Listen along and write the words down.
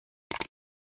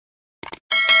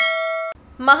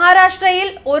മഹാരാഷ്ട്രയിൽ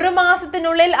ഒരു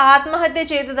മാസത്തിനുള്ളിൽ ആത്മഹത്യ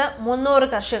ചെയ്തത് 300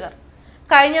 കർഷകർ.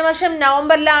 കഴിഞ്ഞ വർഷം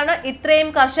നവംബറിലാണ് ഇത്രയും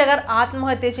കർഷകർ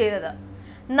ആത്മഹത്യ ചെയ്തത്.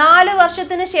 4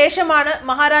 വർഷത്തിന് ശേഷമാണ്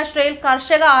മഹാരാഷ്ട്രയിൽ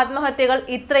കർഷക ആത്മഹത്യകൾ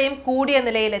ഇത്രയും കൂടിയ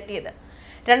നിലയിലെത്തിയത്.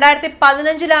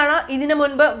 2015-ലാണ് ഇതിനു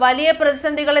മുൻപ് വലിയ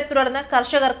പ്രതിസന്ധികളെ തുടർന്ന്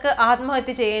കർഷകർക്ക്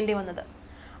ആത്മഹത്യ ചെയ്യേണ്ടി വന്നത്.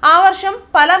 ആ വർഷം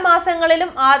പല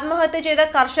മാസങ്ങളിലും ആത്മഹത്യ ചെയ്ത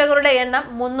കർഷകരുടെ എണ്ണം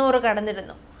 300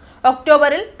 കടന്നിരുന്നു.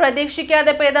 ഒക്ടോബറിൽ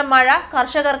പ്രതീക്ഷിക്കാതെ പെയ്ത മഴ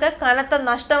കർഷകർക്ക് കനത്ത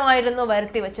നഷ്ടമായിരുന്നു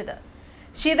വരുത്തിവെച്ചത്.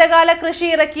 ശീതകാല കൃഷി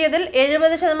ഇറക്കിയതിൽ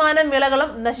 70% വിളകളും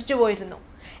നശിച്ചുപോയിരുന്നു.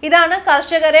 ഇതാണ്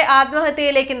കർഷകരെ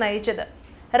ആത്മഹത്യയിലേക്ക് നയിച്ചത്.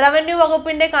 റവന്യൂ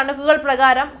വകുപ്പിന്റെ കണക്കുകൾ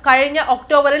പ്രകാരം കഴിഞ്ഞ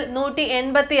ഒക്ടോബറിൽ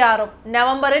 186-ഉം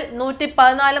നവംബറിൽ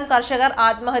 114 കർഷകർ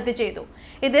ആത്മഹത്യ ചെയ്തു.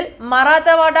 ഇതിൽ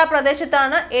മറാത്തവാഡ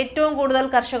പ്രദേശത്താണ് ഏറ്റവും കൂടുതൽ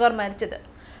കർഷകർ മരിച്ചത്.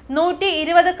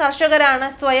 120 കർഷകരാണ്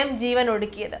സ്വയം ജീവൻ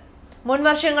ഒടുക്കിയത്.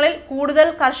 മുൻവർഷങ്ങളിൽ കൂടുതൽ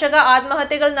കർഷക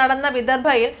ആത്മഹത്യകൾ നടന്ന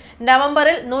വിദർഭയിൽ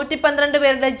നവംബറിൽ 112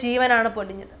 പേരുടെ ജീവനാണ്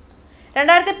പൊലിഞ്ഞത്.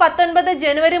 2019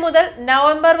 ജനുവരി മുതൽ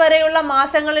നവംബർ വരെയുള്ള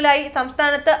മാസങ്ങളിലായി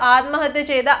സംസ്ഥാനത്ത് ആത്മഹത്യ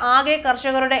ചെയ്ത ആകെ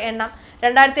കർഷകരുടെ എണ്ണം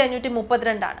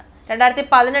 2532 ആണ്.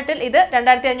 2018-ൽ ഇത്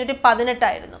 2518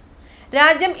 ആയിരുന്നു.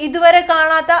 രാജ്യം ഇതുവരെ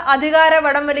കാണാത്ത അധികാര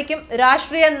വടംവലിക്കും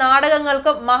രാഷ്ട്രീയ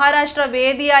നാടകങ്ങൾക്കും മഹാരാഷ്ട്ര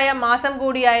വേദിയായ മാസം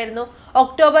കൂടിയായിരുന്നു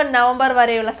ഒക്ടോബർ നവംബർ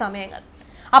വരെയുള്ള സമയങ്ങൾ.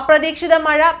 അപ്രതീക്ഷിത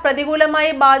മഴ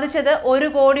പ്രതികൂലമായി ബാധിച്ചത് 1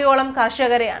 കോടിയോളം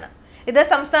കർഷകരെയാണ്. ഇത്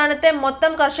സംസ്ഥാനത്തെ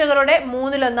മൊത്തം കർഷകരുടെ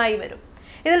 1/3 വരും.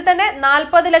 ഇതിൽ തന്നെ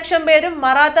 40 ലക്ഷം പേരും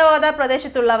മറാത്തവാദ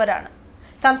പ്രദേശത്തുള്ളവരാണ്.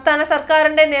 സംസ്ഥാന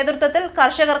സർക്കാരിന്റെ നേതൃത്വത്തിൽ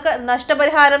കർഷകർക്ക്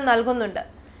നഷ്ടപരിഹാരം നൽകുന്നുണ്ട്.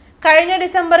 കഴിഞ്ഞ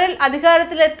ഡിസംബറിൽ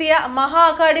അധികാരത്തിലെത്തിയ മഹാ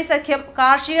അഘാടി സഖ്യം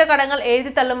കാർഷിക കടങ്ങൾ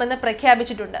എഴുതിത്തള്ളുമെന്ന്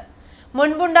പ്രഖ്യാപിച്ചിട്ടുണ്ട്.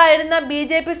 മുൻപുണ്ടായിരുന്ന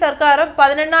BJP സർക്കാരും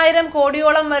 18,000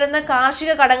 കോടിയോളം വരുന്ന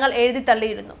കാർഷിക കടങ്ങൾ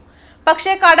എഴുതിത്തള്ളിയിരുന്നു.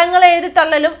 പക്ഷേ കടങ്ങൾ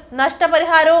എഴുതിത്തള്ളലും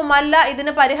നഷ്ടപരിഹാരവുമല്ല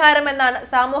ഇതിന് പരിഹാരമെന്നാണ്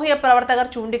സാമൂഹ്യ പ്രവർത്തകർ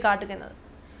ചൂണ്ടിക്കാട്ടുന്നത്.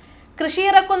 കൃഷി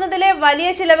ഇറക്കുന്നതിലെ വലിയ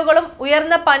ചിലവുകളും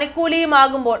ഉയർന്ന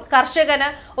പണിക്കൂലിയുമാകുമ്പോൾ കർഷകന്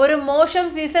ഒരു മോശം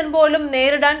സീസൺ പോലും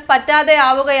നേരിടാൻ പറ്റാതെ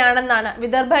ആവുകയാണെന്നാണ്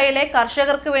വിദർഭയിലെ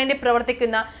കർഷകർക്ക് വേണ്ടി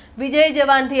പ്രവർത്തിക്കുന്ന വിജയ്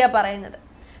ജവാൻധിയ പറയുന്നത്.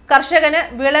 കർഷകന്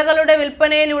വിളകളുടെ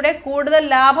വിൽപ്പനയിലൂടെ കൂടുതൽ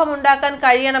ലാഭമുണ്ടാക്കാൻ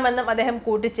കഴിയണമെന്നും അദ്ദേഹം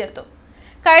കൂട്ടിച്ചേർത്തു.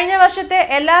 കഴിഞ്ഞ വർഷത്തെ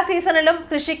എല്ലാ സീസണിലും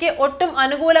കൃഷിക്ക് ഒട്ടും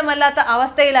അനുകൂലമല്ലാത്ത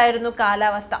അവസ്ഥയിലായിരുന്നു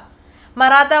കാലാവസ്ഥ.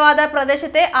 മറാത്തവാദ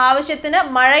പ്രദേശത്തെ ആവശ്യത്തിന്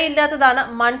മഴയില്ലാത്തതാണ്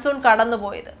മൺസൂൺ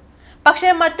കടന്നുപോയത്. പക്ഷേ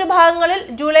മറ്റു ഭാഗങ്ങളിൽ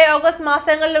ജൂലൈ ഓഗസ്റ്റ്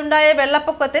മാസങ്ങളിൽ ഉണ്ടായ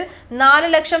വെള്ളപ്പൊക്കത്തിൽ 4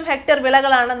 ലക്ഷം ഹെക്ടർ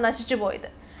വിളകളാണ് നശിച്ചുപോയത്.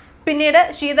 പിന്നീട്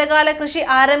ശീതകാല കൃഷി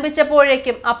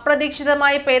ആരംഭിച്ചപ്പോഴേക്കും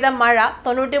അപ്രതീക്ഷിതമായി പെയ്ത മഴ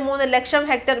 93 ലക്ഷം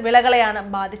ഹെക്ടർ വിളകളെയാണ്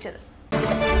ബാധിച്ചത്.